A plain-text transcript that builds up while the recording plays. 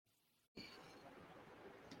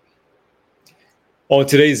On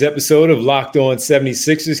today's episode of Locked On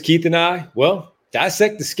 76ers, Keith and I,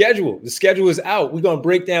 dissect the schedule. The schedule is out. We're going to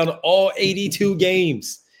break down all 82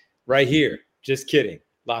 games right here. Just kidding.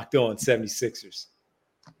 Locked On 76ers.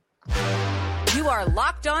 You are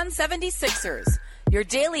Locked On 76ers, your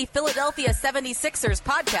daily Philadelphia 76ers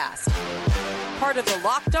podcast. Part of the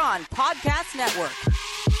Locked On Podcast Network,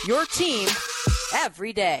 your team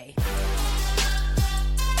every day.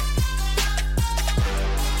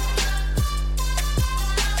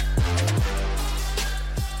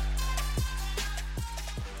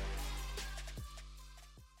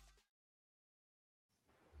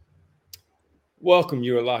 Welcome.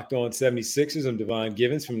 You are Locked On 76ers. I'm Devon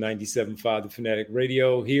Givens from 97.5 The Fanatic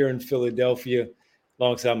Radio here in Philadelphia,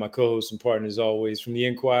 alongside my co-hosts and partners always from the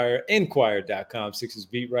Inquirer, Inquirer.com, Sixers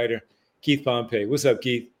beat writer, Keith Pompey. What's up,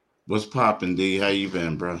 Keith? What's poppin', D? How you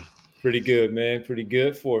been, bro? Pretty good, man. Pretty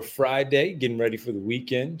good for Friday, getting ready for the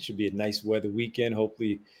weekend. Should be a nice weather weekend.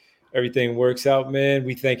 Hopefully everything works out, man.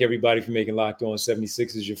 We thank everybody for making Locked On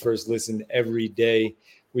 76ers your first listen every day.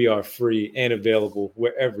 We are free and available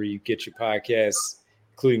wherever you get your podcasts,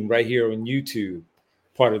 including right here on YouTube,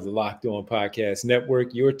 part of the Locked On Podcast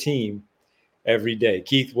Network, your team every day.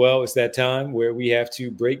 Keith, well, it's that time where we have to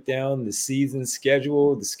break down the season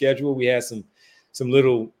schedule. We had some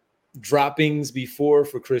little droppings before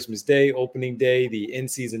for Christmas Day, opening day, the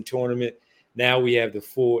in-season tournament. Now we have the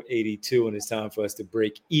full 82, and it's time for us to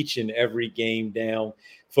break each and every game down.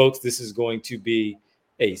 Folks, this is going to be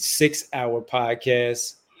a 6-hour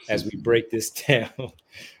podcast as we break this down.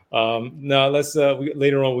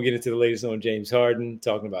 Later on, we'll get into the latest on James Harden,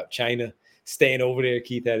 talking about China staying over there.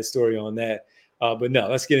 Keith had a story on that.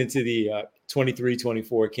 Let's get into the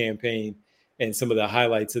 23-24 campaign and some of the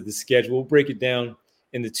highlights of the schedule. We'll break it down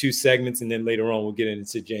in the two segments, and then later on, we'll get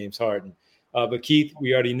into James Harden. But Keith,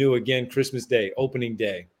 we already knew, again, Christmas Day, opening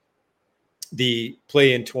day, the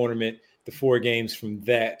play-in tournament, the 4 games from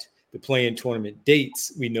that, the play-in tournament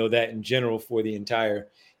dates. We know that in general for the entire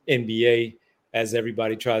NBA as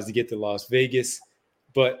everybody tries to get to Las Vegas.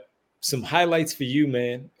 But some highlights for you,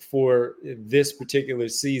 man, for this particular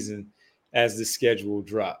season as the schedule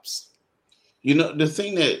drops. You know, the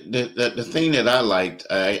thing that I liked,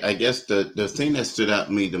 I guess the thing that stood out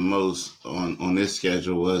to me the most on this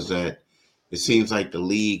schedule was that it seems like the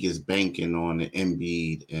league is banking on the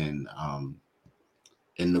Embiid and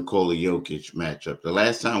Nikola Jokic matchup. The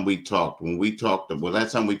last time we talked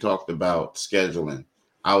about scheduling,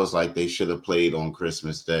 I was like, they should have played on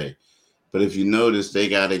Christmas Day. But if you notice, they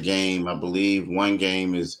got a game. I believe one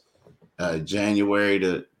game is January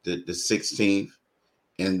the 16th,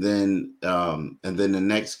 and then the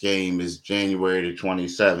next game is January the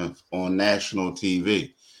 27th on national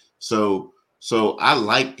TV. So I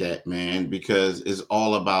like that, man, because it's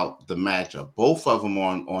all about the matchup. Both of them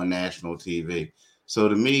on national TV. So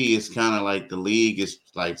to me, it's kind of like the league is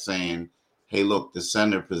like saying, hey, look, the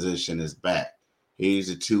center position is back. Here's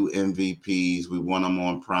the 2 MVPs. We won them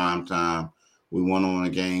on prime time. We won them on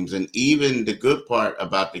the games. And even the good part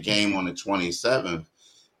about the game on the 27th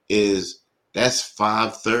is that's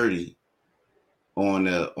 5:30 on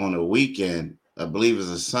a weekend. I believe it's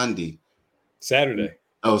a Sunday. Saturday.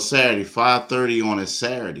 Oh, Saturday, 5:30 on a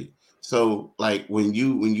Saturday. So like when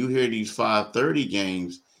you hear these 5:30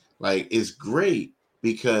 games, like it's great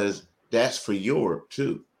because that's for Europe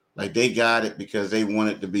too. Like they got it because they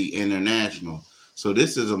want it to be international. So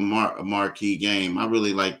this is a marquee game. I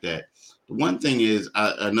really like that. The one thing is,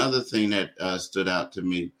 another thing that stood out to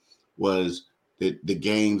me was the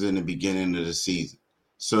games in the beginning of the season.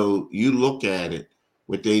 So you look at it,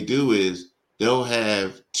 what they do is they'll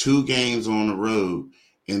have 2 games on the road,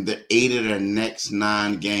 and the 8 of their next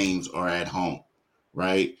 9 games are at home,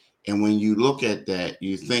 right? And when you look at that,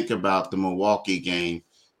 you think about the Milwaukee game,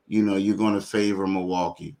 you know, you're going to favor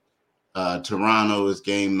Milwaukee. Toronto is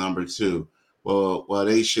game number 2. Well,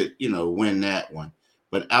 they should, win that one.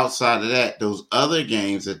 But outside of that, those other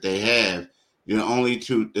games that they have, only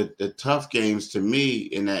 2, the tough games to me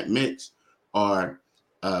in that mix are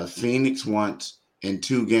Phoenix once and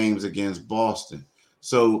 2 games against Boston.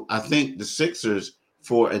 So I think the Sixers,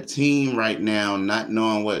 for a team right now, not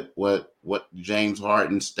knowing what James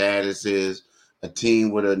Harden's status is, a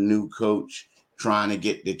team with a new coach trying to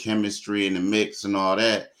get the chemistry in the mix and all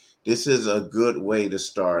that, this is a good way to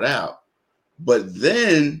start out. But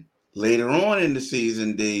then later on in the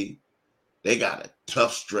season, they got a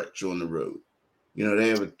tough stretch on the road. They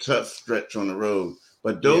have a tough stretch on the road.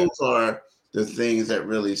 But those are the things that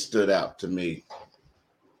really stood out to me.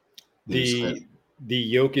 The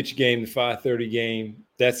Jokic game, the 5:30 game,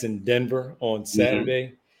 that's in Denver on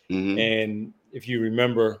Saturday. Mm-hmm. And if you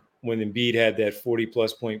remember when Embiid had that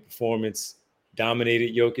 40-plus point performance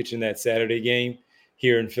dominated Jokic in that Saturday game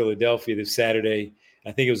here in Philadelphia. This Saturday,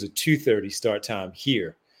 I think it was a 2:30 start time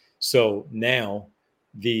here. So now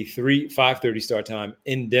the 5:30 start time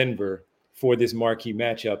in Denver for this marquee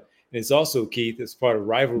matchup. And it's also, Keith, it's part of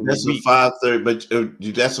rivalry That's week. a 5:30, but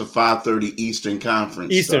that's a 5:30 Eastern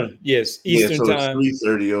Conference. Eastern, start. Yes, Eastern so time.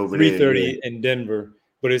 3:30 over 3:30 in Denver,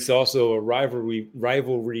 but it's also a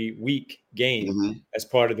rivalry week game as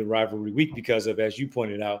part of the rivalry week because of, as you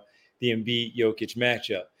pointed out, the Embiid Jokic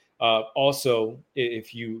matchup. Also,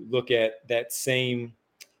 if you look at that same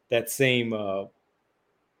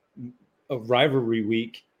rivalry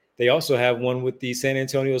week, they also have one with the San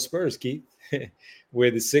Antonio Spurs, Keith,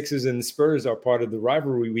 where the Sixers and the Spurs are part of the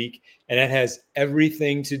rivalry week. And that has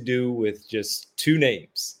everything to do with just two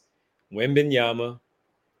names, Wembanyama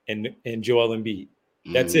and Joel Embiid.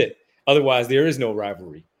 That's it. Otherwise, there is no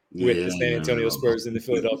rivalry with the San Antonio Spurs and the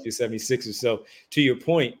Philadelphia 76ers. So to your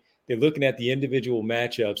point, they're looking at the individual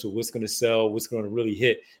matchups of what's going to sell, what's going to really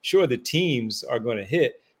hit. Sure, the teams are going to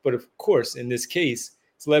hit, but of course, in this case,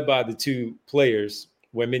 it's led by the two players,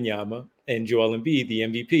 Wembanyama and Joel Embiid, the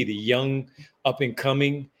MVP, the young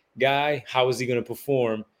up-and-coming guy. How is he going to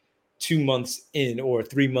perform 2 months in or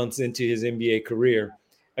 3 months into his NBA career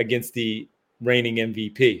against the reigning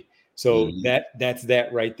MVP? So that's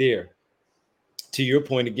that right there. To your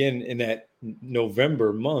point, again, in that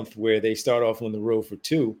November month where they start off on the road for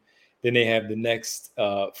 2, then they have the next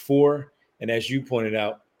 4. And as you pointed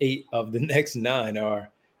out, 8 of the next 9 are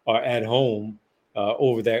at home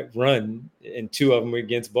over that run, and 2 of them are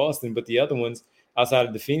against Boston. But the other ones, outside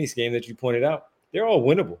of the Phoenix game that you pointed out, they're all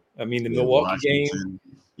winnable. I mean, the Milwaukee game,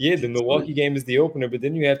 the Milwaukee game is the opener, but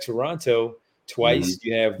then you have Toronto twice,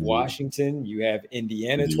 you have Washington, you have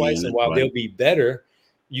Indiana twice. And while they'll be better,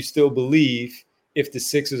 you still believe if the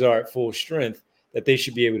Sixers are at full strength that they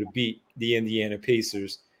should be able to beat the Indiana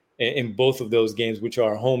Pacers in both of those games, which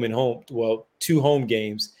are home and home. Well, 2 home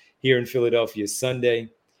games here in Philadelphia, Sunday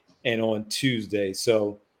and on Tuesday.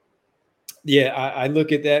 So, I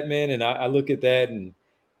look at that, man, and I look at that, and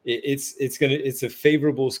it's a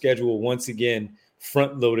favorable schedule once again,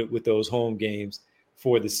 front loaded with those home games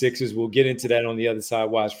for the Sixers. We'll get into that on the other side,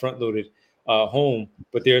 why it's front loaded home,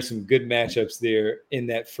 but there are some good matchups there in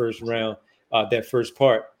that first round, that first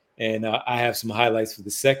part. And I have some highlights for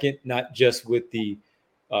the second, not just with the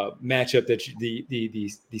matchup that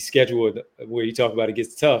the schedule where you talk about it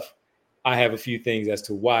gets tough. I have a few things as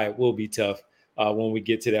to why it will be tough when we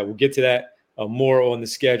get to that. We'll get to that more on the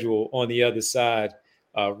schedule on the other side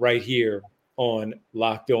right here on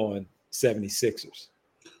Locked On 76ers.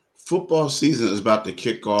 Football season is about to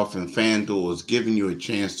kick off, and FanDuel is giving you a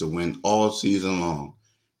chance to win all season long.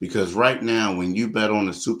 Because right now, when you bet on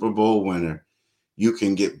a Super Bowl winner, you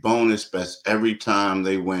can get bonus bets every time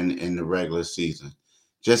they win in the regular season.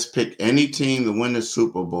 Just pick any team to win the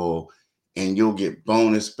Super Bowl, and you'll get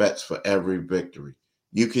bonus bets for every victory.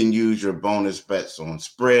 You can use your bonus bets on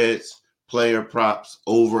spreads, player props,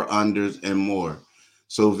 over-unders, and more.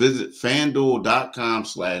 So visit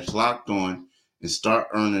FanDuel.com/LockedOn and start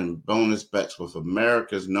earning bonus bets with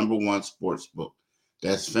America's #1 sportsbook.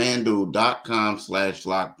 That's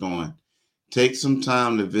FanDuel.com/LockedOn. Take some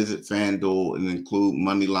time to visit FanDuel and include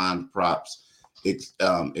moneyline props,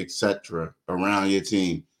 etc. around your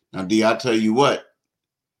team. Now, D, I tell you what,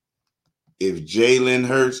 if Jalen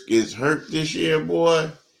Hurts gets hurt this year, boy,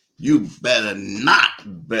 you better not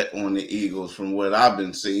bet on the Eagles from what I've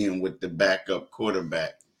been seeing with the backup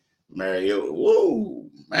quarterback, Mariota. Whoa,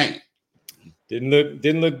 man.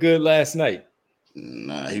 Didn't look good last night.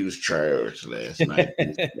 Nah, he was trash last night.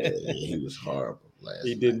 He was horrible last night.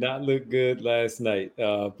 He did not look good last night.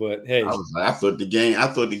 But hey, I thought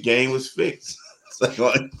the game was fixed. So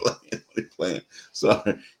playing.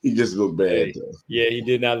 Sorry, he just looked bad. Yeah, he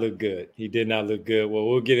did not look good. Well,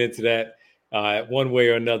 we'll get into that one way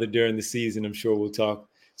or another during the season. I'm sure we'll talk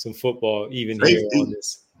some football even here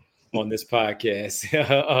on this podcast.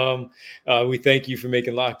 We thank you for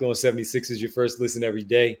making Locked On 76ers your first listen every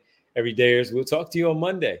day. We'll talk to you on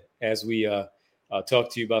Monday as we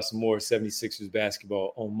talk to you about some more 76ers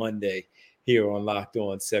basketball on Monday here on Locked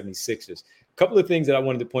On 76ers. A couple of things that I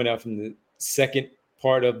wanted to point out from the second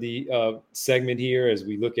part of the segment here as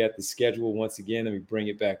we look at the schedule once again. Let me bring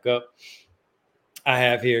it back up. I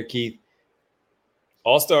have here, Keith,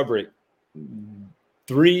 All-Star break.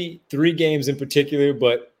 Three games in particular,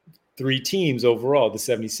 but 3 teams overall. The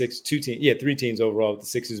 76, 3 teams overall, with the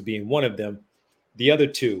Sixers being one of them. The other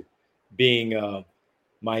 2 being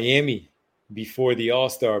Miami before the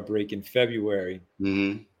All-Star break in February.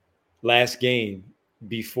 Last game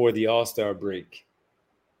before the All-Star break.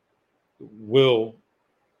 Will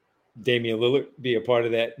Damian Lillard be a part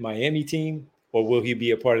of that Miami team, or will he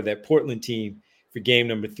be a part of that Portland team for game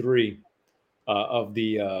number 3 of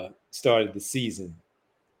the start of the season?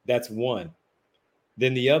 That's one.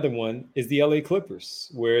 Then the other one is the LA Clippers,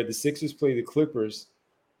 where the Sixers play the Clippers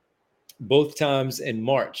both times in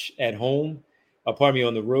March at home,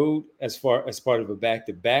 on the road as part of a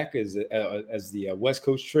back-to-back as the West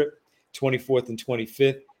Coast trip, 24th and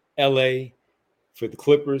 25th, LA for the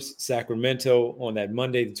Clippers, Sacramento on that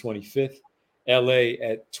Monday, the 25th, LA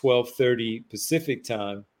at 12:30 Pacific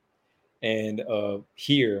time, and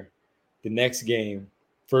here, the next game,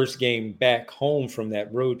 first game back home from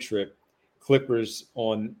that road trip, Clippers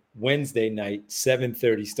on Wednesday night,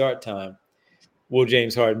 7:30 start time. Will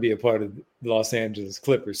James Harden be a part of the Los Angeles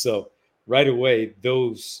Clippers? So right away,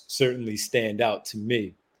 those certainly stand out to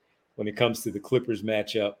me when it comes to the Clippers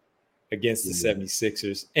matchup against the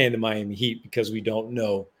 76ers and the Miami Heat, because we don't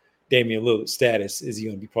know Damian Lillard's status. Is he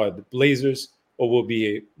going to be part of the Blazers, or will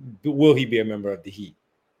he be a member of the Heat?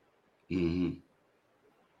 Mm-hmm.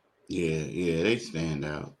 Yeah, they stand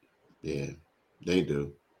out. Yeah, they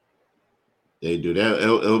do. They do.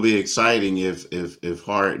 It'll be exciting if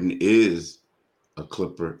Harden is a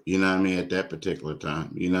Clipper, you know what I mean, at that particular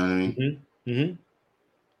time. You know what I mean? Mm-hmm.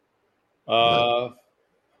 Mm-hmm.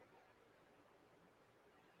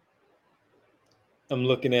 I'm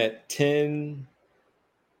looking at 10,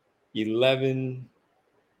 11,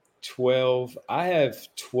 12. I have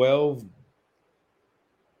 12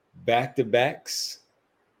 back-to-backs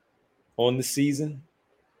on the season,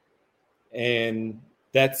 and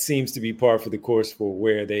that seems to be par for the course for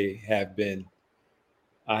where they have been.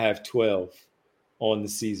 I have 12 on the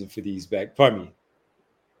season for these 13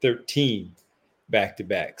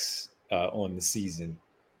 back-to-backs on the season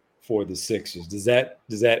for the Sixers. Does that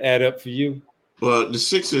add up for you? Well, the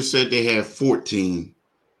Sixers said they have 14,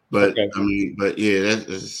 but okay.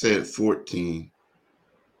 that said 14.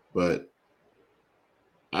 But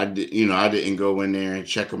I didn't go in there and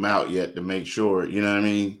check them out yet to make sure, you know what I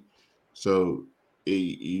mean? So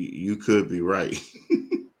you could be right.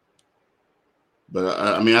 But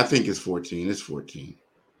I think it's 14. It's 14.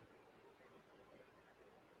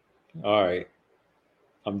 All right.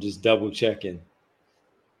 I'm just double checking.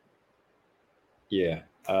 Yeah.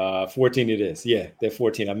 14 it is. Yeah, they're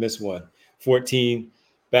 14. I missed one. 14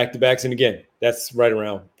 back-to-backs. And again, that's right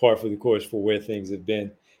around par for the course for where things have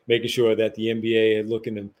been, making sure that the NBA are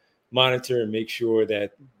looking to monitor and make sure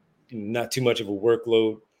that not too much of a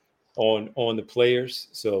workload on the players.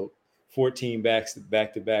 So 14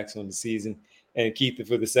 back-to-backs on the season. And Keith,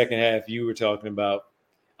 for the second half,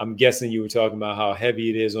 I'm guessing you were talking about how heavy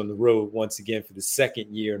it is on the road once again for the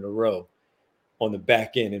second year in a row on the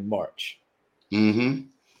back end in March. Mm-hmm.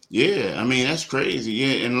 Yeah, I mean, that's crazy.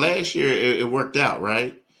 Yeah, and last year it worked out,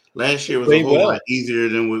 right? Last year was a whole lot easier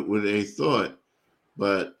than what they thought.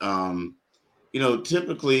 But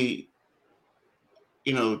typically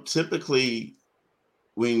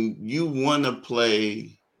when you want to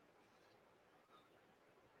play,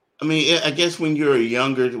 I mean, I guess when you're a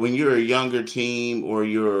younger team, or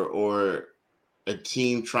you're a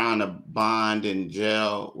team trying to bond and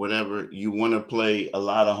gel, whatever, you want to play a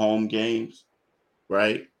lot of home games,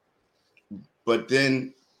 right? But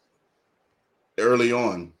then early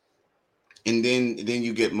on, and then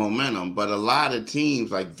you get momentum. But a lot of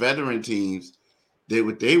teams, like veteran teams,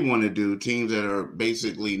 what they want to do, teams that are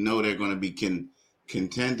basically know they're going to be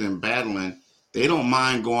contending, battling, they don't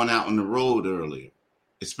mind going out on the road earlier,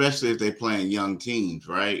 especially if they're playing young teams,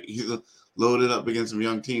 right? You load it up against some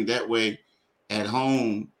young teams. That way, at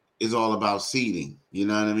home is all about seeding. You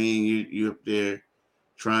know what I mean? You're up there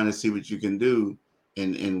trying to see what you can do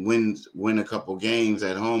and win a couple games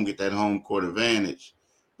at home, get that home court advantage.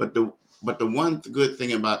 But the one good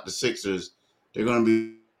thing about the Sixers, they're going to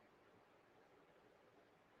be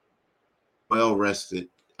well rested.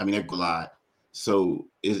 I mean, they're a lot. So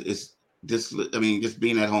it's just, I mean, just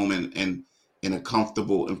being at home and in a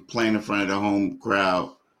comfortable and playing in front of the home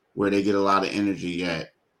crowd where they get a lot of energy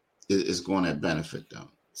at is going to benefit them.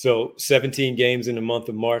 So 17 games in the month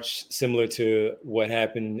of March, similar to what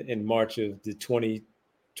happened in March of the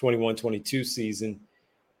 2021-22 season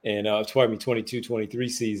and 22-23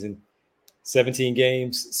 season. 17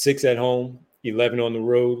 games, 6 at home, 11 on the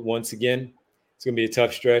road. Once again, it's going to be a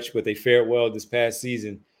tough stretch, but they fared well this past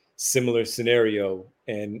season. Similar scenario,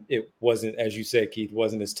 and it wasn't, as you said, Keith,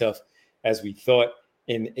 wasn't as tough as we thought.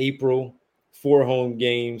 In April, 4 home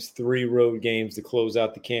games, 3 road games to close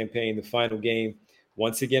out the campaign. The final game,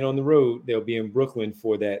 once again on the road, they'll be in Brooklyn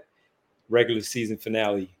for that regular season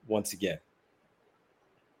finale once again.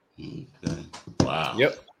 Wow.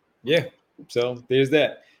 Yep. Yeah. So there's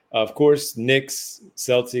that. Of course, Knicks,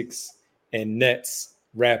 Celtics, and Nets,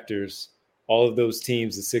 Raptors All of those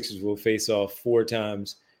teams, the Sixers will face off 4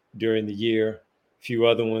 times during the year. A few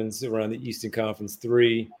other ones around the Eastern Conference,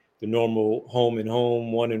 3. The normal home and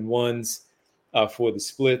home 1-1s for the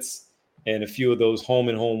splits. And a few of those home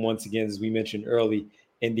and home, once again, as we mentioned early,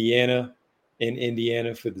 Indiana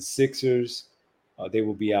for the Sixers. They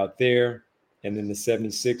will be out there. And then the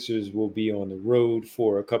 76ers will be on the road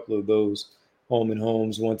for a couple of those home and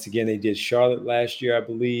homes. Once again, they did Charlotte last year, I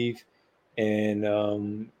believe.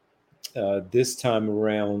 And this time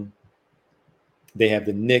around, they have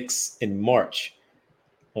the Knicks in March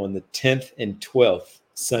on the 10th and 12th,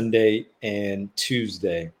 Sunday and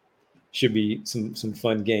Tuesday. Should be some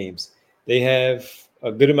fun games. They have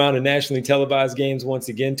a good amount of nationally televised games, once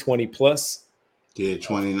again, 20 plus. Yeah,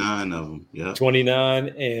 29 of them. Yeah, 29,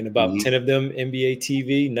 and about 10 of them NBA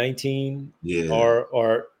TV, 19 are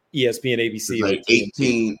ESPN, ABC. It's like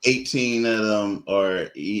 18 of them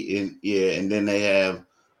are and then they have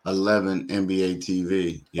 11 NBA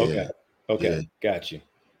TV. Yeah. Okay, got you.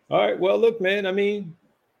 All right, well, look, man, I mean,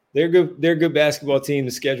 they're good. They're a good basketball team.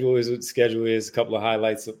 The schedule is what the schedule is. A couple of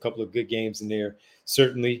highlights, a couple of good games in there,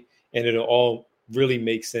 certainly, and it'll all really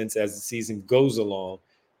make sense as the season goes along.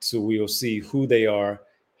 So we'll see who they are,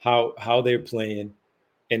 how they're playing,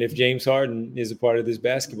 and if James Harden is a part of this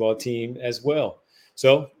basketball team as well.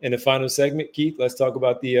 So in the final segment, Keith, let's talk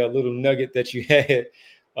about the little nugget that you had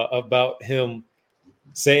about him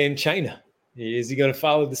saying China. Is he going to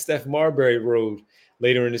follow the Steph Marbury road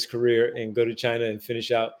later in his career and go to China and finish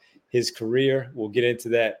out his career? We'll get into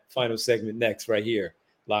that final segment next right here.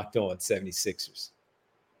 Locked On 76ers.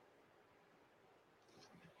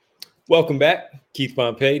 Welcome back. Keith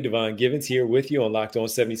Pompey, Devon Givens here with you on Locked On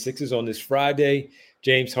 76ers on this Friday.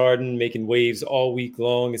 James Harden making waves all week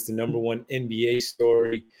long. It's the number one NBA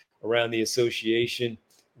story around the association.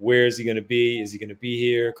 Where is he going to be? Is he going to be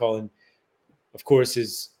here? Calling, of course,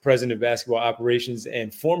 his president of basketball operations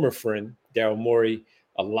and former friend, Daryl Morey,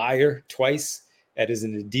 a liar twice at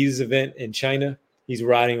an Adidas event in China. He's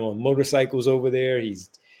riding on motorcycles over there. He's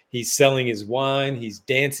selling his wine. He's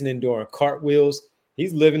dancing and doing cartwheels.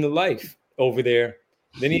 He's living the life over there.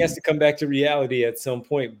 Then he has to come back to reality at some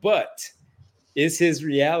point. But is his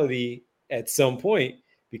reality at some point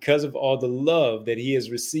because of all the love that he has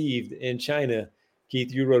received in China?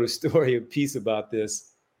 Keith, you wrote a piece about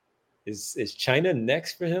this. Is China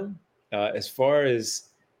next for him as far as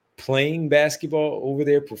playing basketball over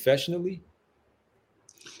there professionally?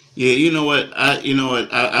 Yeah, you know what?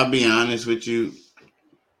 I'll be honest with you.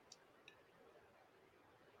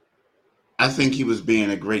 I think he was being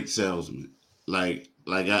a great salesman. I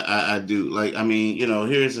do. Like, I mean,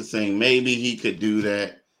 here's the thing. Maybe he could do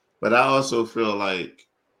that, but I also feel like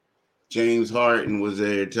James Harden was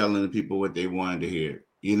there telling the people what they wanted to hear.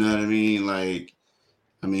 You know what I mean? Like,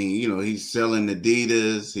 I mean, he's selling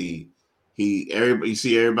Adidas. You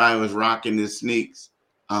see everybody was rocking his sneaks.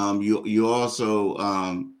 You also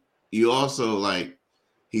like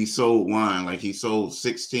he sold wine. Like he sold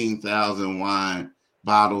 16,000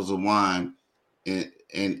 bottles of wine in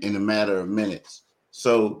a matter of minutes.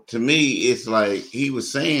 So to me, it's like he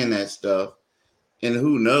was saying that stuff, and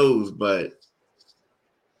who knows, but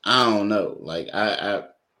I don't know. Like I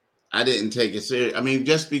didn't take it serious. I mean,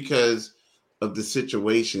 just because of the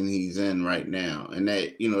situation he's in right now, and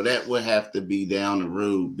that that would have to be down the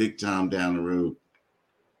road, big time down the road.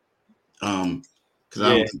 Because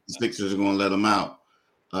I don't think the Sixers are going to let him out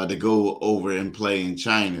to go over and play in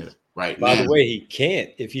China right now. By the way, he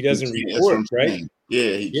can't if he doesn't report, right?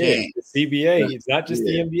 Yeah, he can't. The CBA, it's not just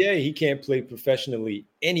the NBA. He can't play professionally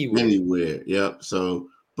anywhere. Yep. So,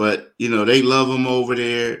 but they love him over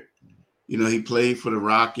there. He played for the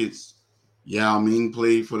Rockets. Yao Ming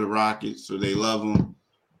played for the Rockets, so they love him.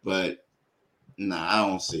 But I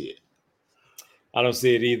don't see it. I don't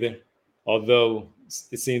see it either. Although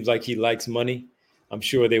it seems like he likes money, I'm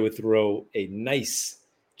sure they would throw a nice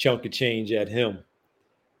chunk of change at him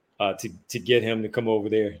to get him to come over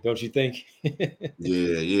there. Don't you think?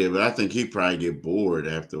 Yeah. But I think he'd probably get bored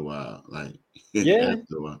after a while. Like,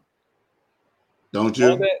 after a while. Don't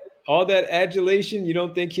you? All that adulation, you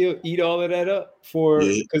don't think he'll eat all of that up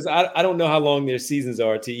because I don't know how long their seasons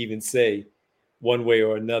are to even say one way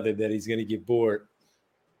or another that he's going to get bored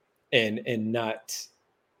and not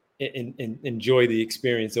enjoy the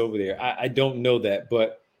experience over there. I don't know that,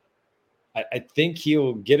 but I think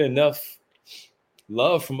he'll get enough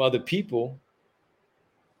love from other people,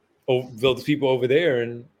 those people over there,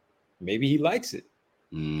 and maybe he likes it.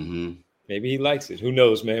 Mm-hmm. Maybe he likes it. Who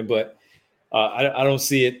knows, man? But I don't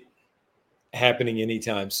see it happening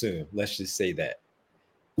anytime soon. Let's just say that.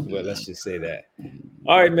 Well, let's just say that.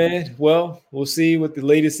 All right, man. Well, we'll see what the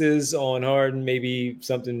latest is on Harden. Maybe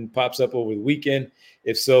something pops up over the weekend.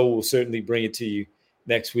 If so, we'll certainly bring it to you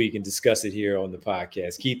next week and discuss it here on the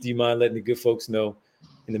podcast. Keith, do you mind letting the good folks know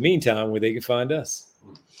in the meantime where they can find us?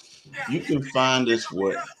 You can find us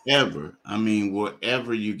wherever.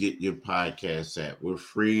 Wherever you get your podcasts at. We're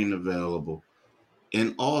free and available.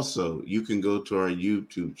 And also, you can go to our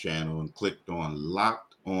YouTube channel and click on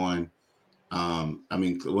Locked On.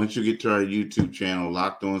 Once you get to our YouTube channel,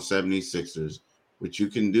 Locked On 76ers, what you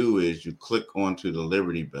can do is you click onto the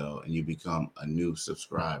Liberty Bell and you become a new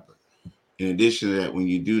subscriber. In addition to that, when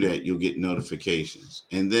you do that, you'll get notifications.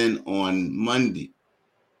 And then on Monday,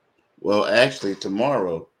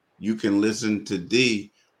 tomorrow, you can listen to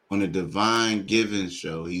D on the Divine Givens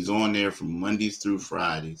show. He's on there from Mondays through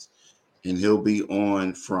Fridays, and he'll be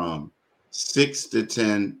on from 6 to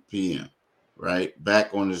 10 p.m., right?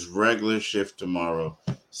 Back on his regular shift tomorrow,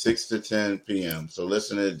 6 to 10 p.m. So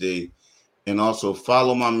listen to D. And also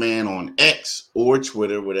follow my man on X or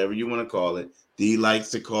Twitter, whatever you want to call it. D likes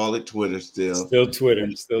to call it Twitter still. Still Twitter.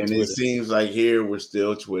 And it seems like here we're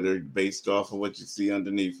still Twitter based off of what you see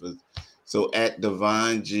underneath us. So at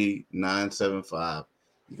Divine G975,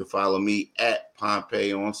 you can follow me at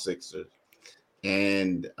Pompey on Sixers.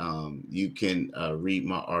 And you can read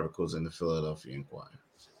my articles in the Philadelphia Inquirer.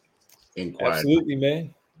 Absolutely,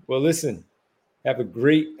 man. Well, listen, have a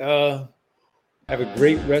great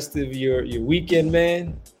rest of your weekend,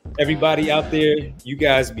 man. Everybody out there, you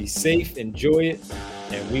guys be safe, enjoy it,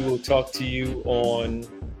 and we will talk to you on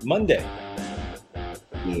Monday.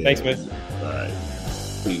 Yeah. Thanks, man. All right.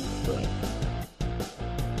 Peace. Bye.